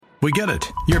We get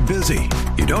it. You're busy.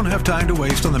 You don't have time to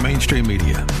waste on the mainstream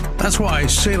media. That's why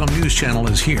Salem News Channel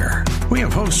is here. We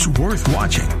have hosts worth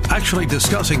watching, actually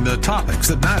discussing the topics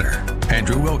that matter.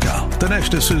 Andrew Wilkow,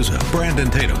 Dinesh D'Souza, Brandon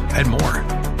Tatum, and more.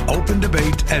 Open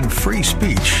debate and free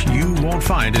speech you won't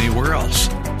find anywhere else.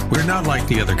 We're not like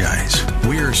the other guys.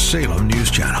 We're Salem News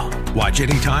Channel. Watch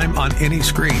anytime on any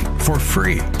screen for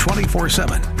free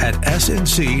 24/7 at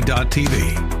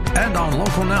snc.tv and on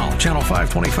Local Now, Channel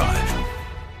 525.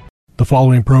 The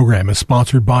following program is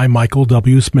sponsored by Michael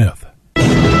W. Smith. The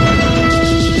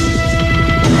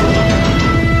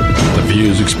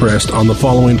views expressed on the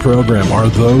following program are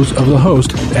those of the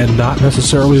host and not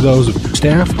necessarily those of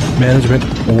staff, management,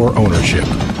 or ownership.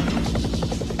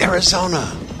 Arizona,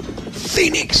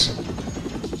 Phoenix.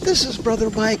 This is Brother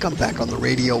Mike. I'm back on the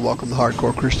radio. Welcome to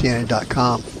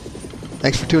HardcoreChristianity.com.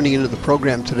 Thanks for tuning into the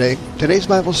program today. Today's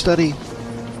Bible study,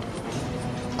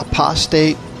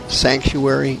 Apostate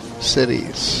Sanctuary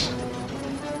Cities,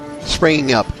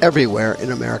 springing up everywhere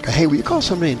in America. Hey, will you call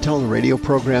somebody and tell them the radio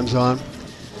program's on?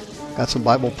 Got some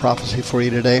Bible prophecy for you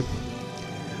today.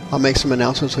 I'll make some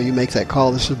announcements so you make that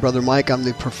call. This is Brother Mike. I'm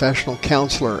the professional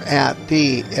counselor at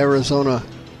the Arizona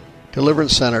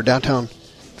Deliverance Center, downtown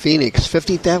Phoenix,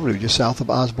 15th Avenue, just south of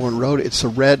Osborne Road. It's a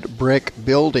red brick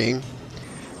building,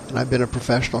 and I've been a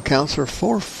professional counselor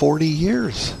for 40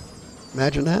 years.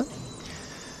 Imagine that.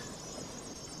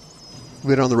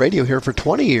 We've been on the radio here for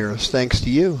 20 years, thanks to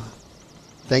you.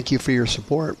 Thank you for your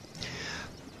support.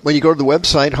 When you go to the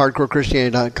website,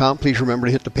 hardcorechristianity.com, please remember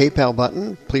to hit the PayPal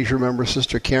button. Please remember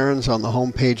Sister Karen's on the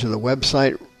home page of the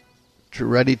website,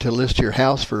 ready to list your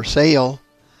house for sale.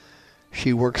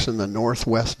 She works in the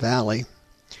Northwest Valley.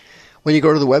 When you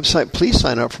go to the website, please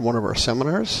sign up for one of our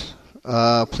seminars.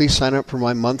 Please sign up for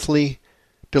my monthly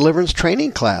deliverance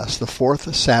training class, the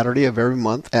fourth Saturday of every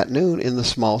month at noon in the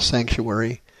small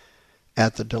sanctuary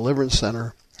at the Deliverance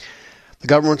Center. The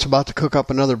government's about to cook up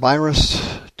another virus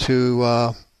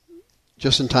to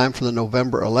just in time for the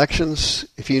November elections.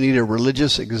 If you need a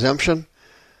religious exemption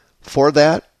for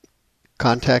that,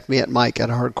 contact me at Mike at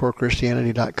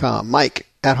hardcorechristianity.com. Mike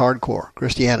at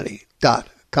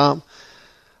hardcorechristianity.com.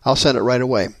 I'll send it right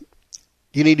away.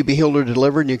 You need to be healed or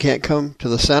delivered and you can't come to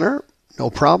the center? No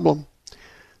problem.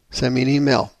 Send me an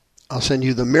email. I'll send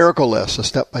you the miracle list, a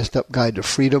step-by-step guide to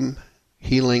freedom,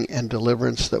 healing, and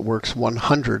deliverance that works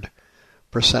 100%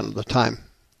 of the time.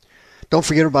 Don't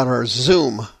forget about our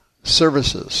Zoom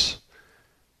services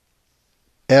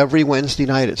every Wednesday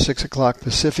night at 6 o'clock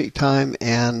Pacific time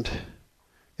and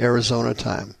Arizona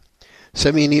time.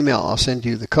 Send me an email. I'll send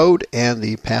you the code and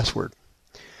the password.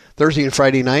 Thursday and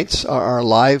Friday nights are our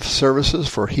live services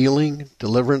for healing,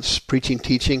 deliverance, preaching,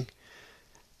 teaching.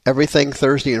 Everything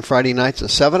Thursday and Friday nights at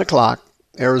 7 o'clock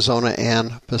Arizona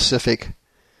and Pacific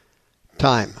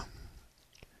time.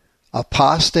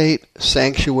 Apostate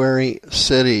sanctuary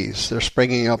cities. They're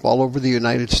springing up all over the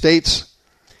United States,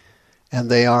 and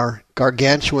they are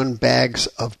gargantuan bags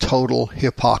of total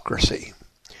hypocrisy.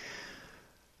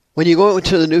 When you go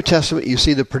into the New Testament, you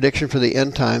see the prediction for the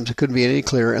end times. It couldn't be any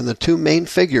clearer. And the two main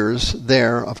figures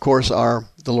there, of course, are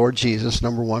the Lord Jesus,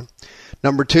 number one.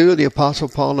 Number two, the Apostle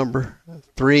Paul. Number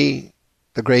three,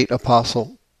 the great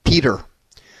Apostle Peter.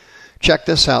 Check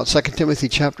this out, 2 Timothy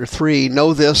chapter 3.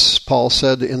 Know this, Paul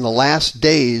said, in the last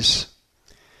days,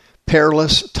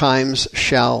 perilous times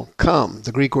shall come.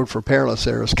 The Greek word for perilous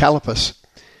there is kalipos.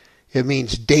 It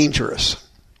means dangerous.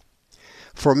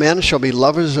 For men shall be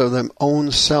lovers of their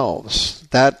own selves.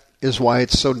 That is why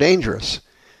it's so dangerous.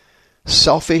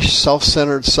 Selfish,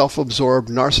 self-centered, self-absorbed,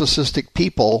 narcissistic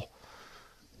people,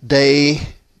 they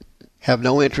have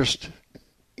no interest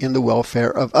in the welfare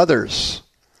of others.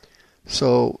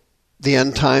 So the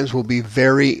end times will be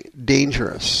very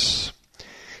dangerous.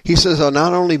 He says they'll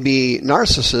not only be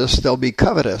narcissists, they'll be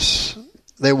covetous.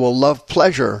 They will love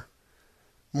pleasure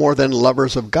more than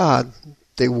lovers of God.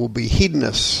 They will be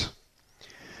hedonists.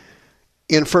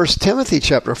 In 1 Timothy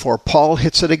chapter 4, Paul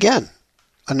hits it again.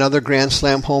 Another grand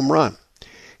slam home run.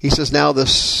 He says, now the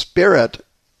Spirit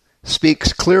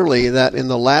speaks clearly that in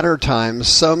the latter times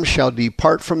some shall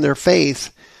depart from their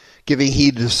faith, giving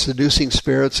heed to seducing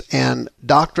spirits and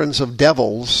doctrines of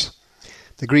devils.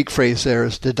 The Greek phrase there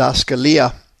is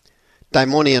didaskalia,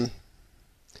 daimonian,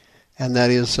 and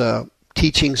that is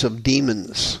teachings of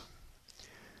demons.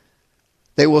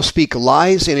 They will speak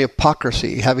lies and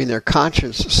hypocrisy, having their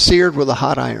conscience seared with a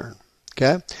hot iron.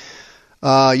 Okay?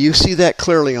 You see that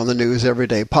clearly on the news every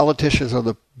day. Politicians are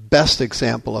the best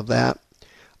example of that.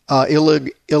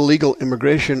 Illegal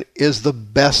immigration is the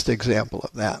best example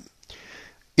of that.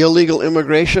 Illegal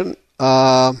immigration,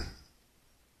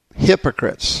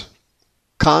 hypocrites,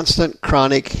 constant,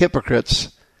 chronic hypocrites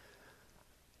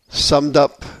summed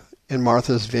up in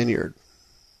Martha's Vineyard.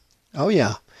 Oh,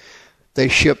 yeah. They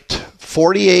shipped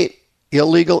 48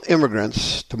 illegal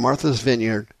immigrants to Martha's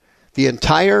Vineyard. The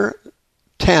entire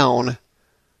town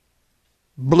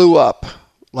blew up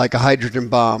like a hydrogen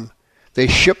bomb. They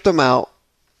shipped them out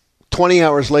 20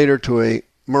 hours later to a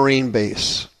Marine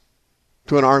base,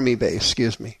 to an Army base,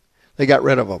 They got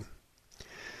rid of them.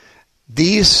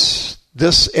 This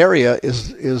area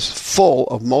is full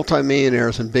of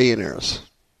multimillionaires and billionaires.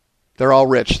 They're all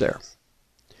rich there.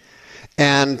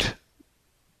 And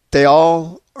they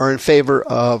all are in favor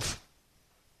of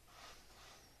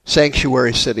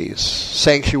sanctuary cities,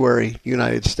 sanctuary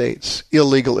United States,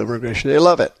 illegal immigration. They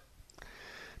love it.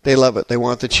 They love it. They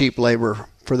want the cheap labor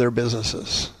for their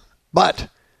businesses. But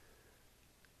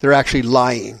they're actually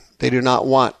lying. They do not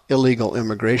want illegal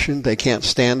immigration. They can't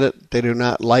stand it. They do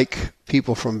not like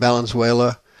people from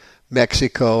Venezuela,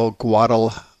 Mexico,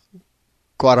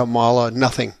 Guatemala,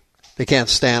 nothing. They can't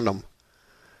stand them.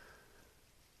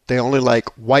 They only like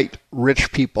white,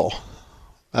 rich people.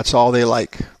 That's all they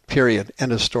like, period.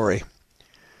 End of story.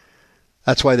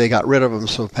 That's why they got rid of them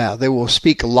so fast. They will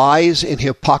speak lies in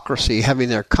hypocrisy, having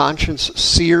their conscience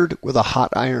seared with a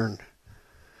hot iron.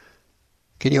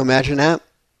 Can you imagine that?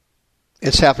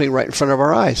 It's happening right in front of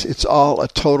our eyes. It's all a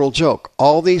total joke.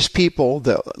 All these people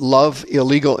that love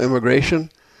illegal immigration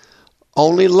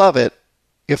only love it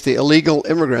if the illegal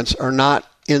immigrants are not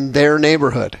in their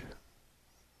neighborhood.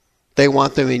 They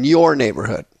want them in your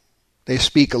neighborhood. They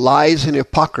speak lies and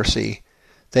hypocrisy.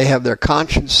 They have their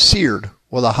conscience seared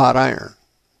with a hot iron.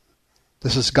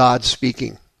 This is God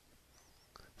speaking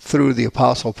through the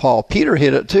Apostle Paul. Peter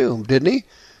hit it too, didn't he?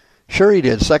 Sure he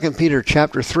did. 2 Peter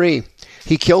chapter 3.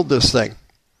 He killed this thing.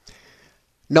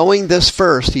 Knowing this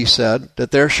first, he said,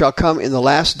 that there shall come in the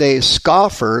last days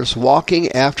scoffers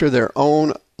walking after their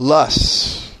own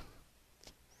lusts.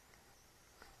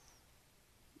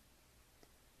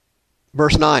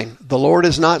 Verse 9, the Lord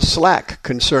is not slack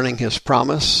concerning his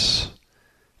promise,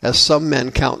 as some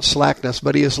men count slackness,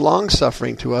 but he is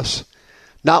long-suffering to us,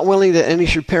 not willing that any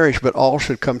should perish, but all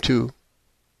should come to,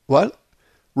 what?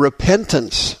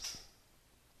 Repentance.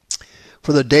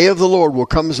 For the day of the Lord will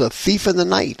come as a thief in the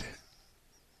night.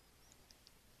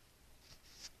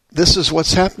 This is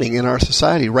what's happening in our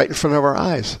society right in front of our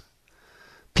eyes.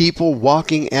 People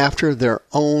walking after their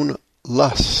own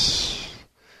lusts.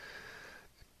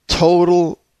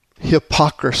 Total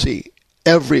hypocrisy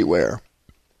everywhere.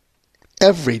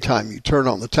 Every time you turn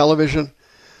on the television,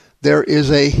 there is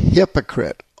a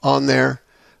hypocrite on there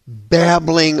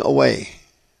babbling away.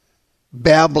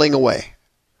 Babbling away.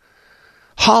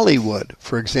 Hollywood,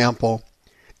 for example,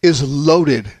 is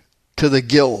loaded to the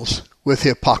gills with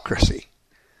hypocrisy.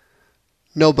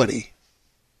 Nobody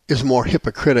is more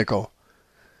hypocritical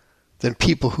than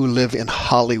people who live in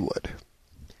Hollywood.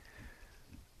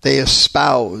 They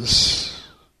espouse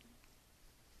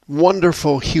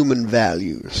wonderful human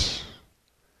values,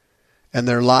 and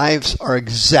their lives are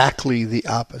exactly the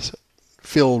opposite,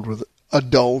 filled with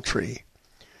adultery,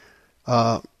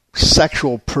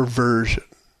 sexual perversion,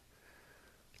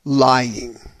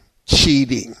 lying,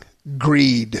 cheating,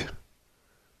 greed,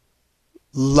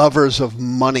 lovers of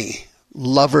money,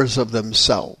 lovers of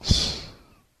themselves.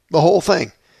 The whole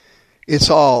thing.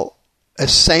 It's all a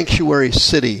sanctuary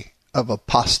city of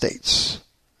apostates.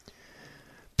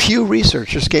 Pew Research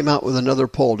just came out with another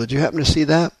poll. Did you happen to see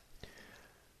that?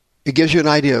 It gives you an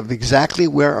idea of exactly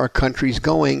where our country's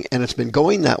going, and it's been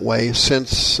going that way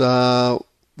since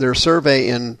their survey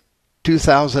in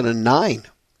 2009.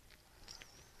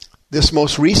 This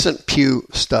most recent Pew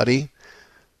study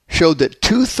showed that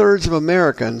 2/3 of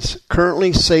Americans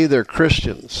currently say they're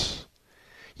Christians.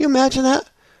 You imagine that?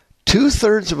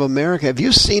 2/3 of America. Have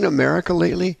you seen America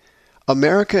lately?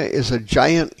 America is a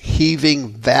giant heaving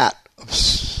vat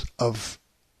of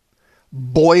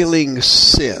boiling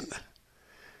sin.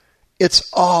 It's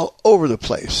all over the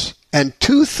place. And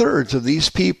 2/3 of these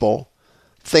people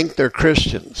think they're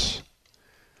Christians.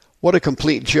 What a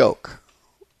complete joke.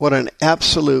 What an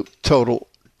absolute, total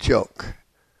joke.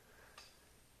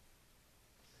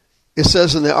 It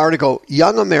says in the article,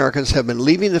 young Americans have been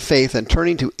leaving the faith and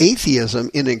turning to atheism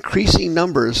in increasing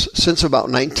numbers since about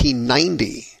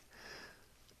 1990.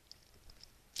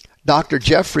 Dr.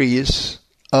 Jeffries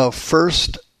of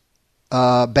First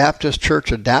Baptist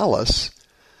Church of Dallas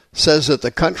says that the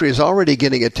country is already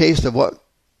getting a taste of what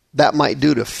that might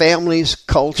do to families,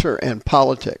 culture, and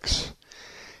politics.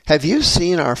 Have you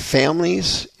seen our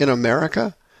families in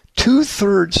America?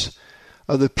 2/3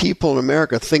 of the people in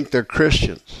America think they're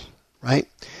Christians, right?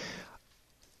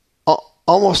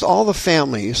 Almost all the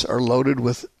families are loaded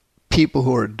with people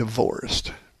who are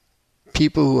divorced.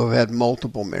 people who have had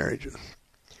multiple marriages,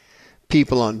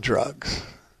 people on drugs,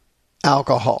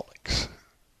 alcoholics,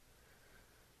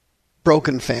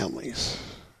 broken families,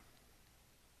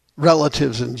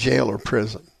 relatives in jail or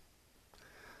prison.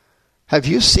 Have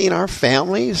you seen our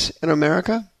families in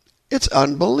America? It's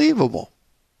unbelievable.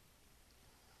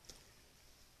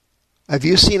 Have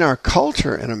you seen our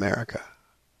culture in America?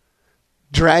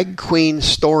 Drag queen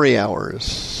story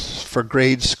hours for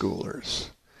grade schoolers.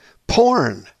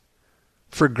 Porn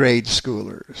for grade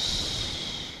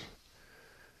schoolers.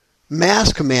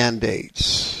 Mask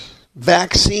mandates.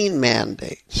 Vaccine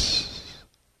mandates.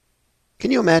 Can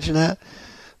you imagine that?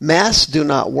 Masks do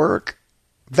not work.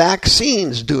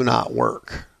 Vaccines do not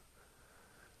work.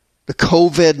 The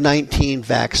COVID-19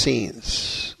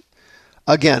 vaccines.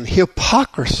 Again,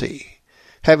 hypocrisy,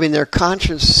 having their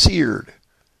conscience seared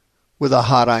with a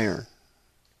hot iron.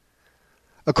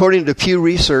 According to Pew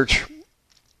Research,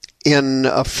 in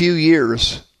a few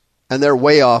years, and they're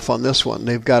way off on this one,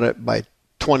 they've got it by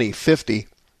 2050,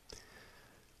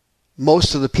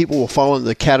 most of the people will fall into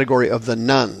the category of the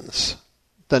nuns.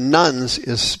 The nuns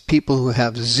is people who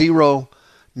have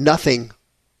nothing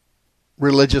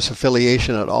religious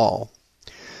affiliation at all.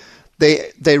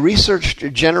 They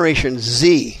researched Generation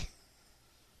Z.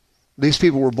 These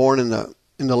people were born in the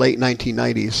late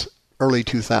 1990s, early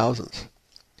 2000s.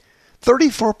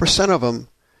 34% of them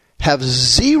have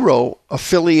zero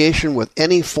affiliation with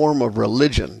any form of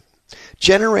religion.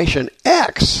 Generation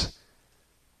X,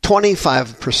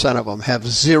 25% of them have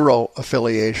zero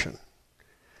affiliation.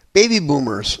 Baby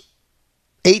boomers,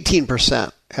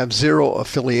 18% have zero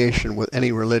affiliation with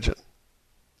any religion.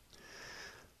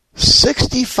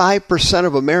 65%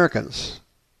 of Americans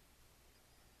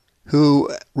who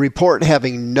report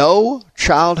having no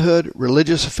childhood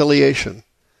religious affiliation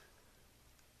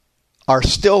are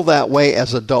still that way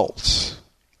as adults.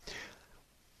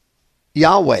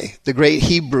 Yahweh, the great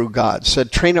Hebrew God,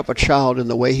 said, train up a child in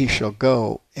the way he shall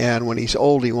go, and when he's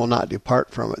old he will not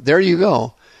depart from it. There you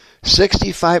go.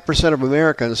 65% of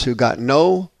Americans who got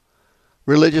no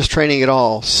religious training at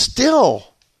all still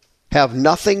have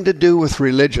nothing to do with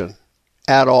religion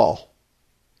at all.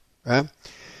 Right?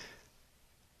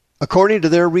 According to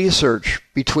their research,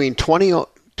 between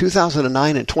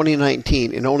 2009 and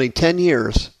 2019, in only 10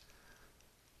 years,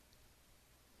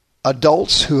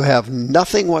 adults who have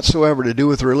nothing whatsoever to do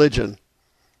with religion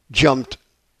jumped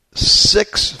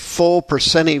 6 full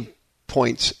percentage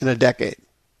points in a decade.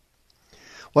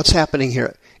 What's happening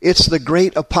here? It's the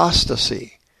great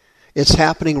apostasy. It's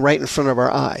happening right in front of our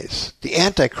eyes. The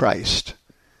Antichrist,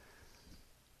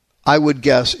 I would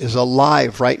guess, is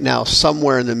alive right now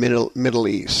somewhere in the Middle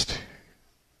East.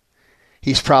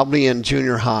 He's probably in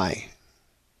junior high.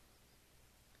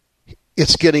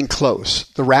 It's getting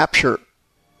close. The rapture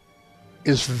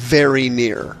is very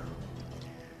near.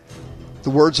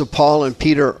 The words of Paul and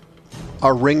Peter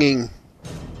are ringing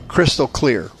crystal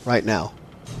clear right now.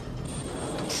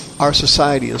 Our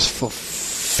society is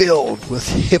filled with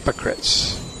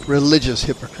hypocrites, religious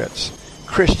hypocrites,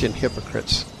 Christian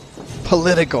hypocrites,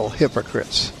 political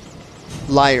hypocrites,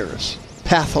 liars,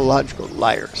 pathological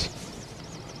liars,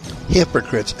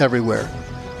 hypocrites everywhere,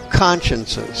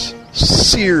 consciences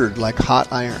seared like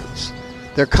hot irons.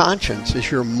 Their conscience is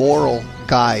your moral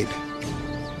guide,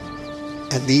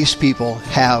 and these people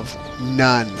have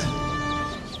none.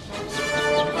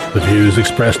 The views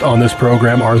expressed on this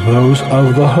program are those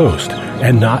of the host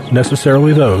and not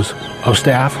necessarily those of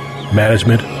staff,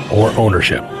 management, or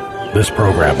ownership. This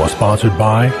program was sponsored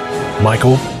by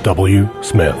Michael W.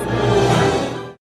 Smith.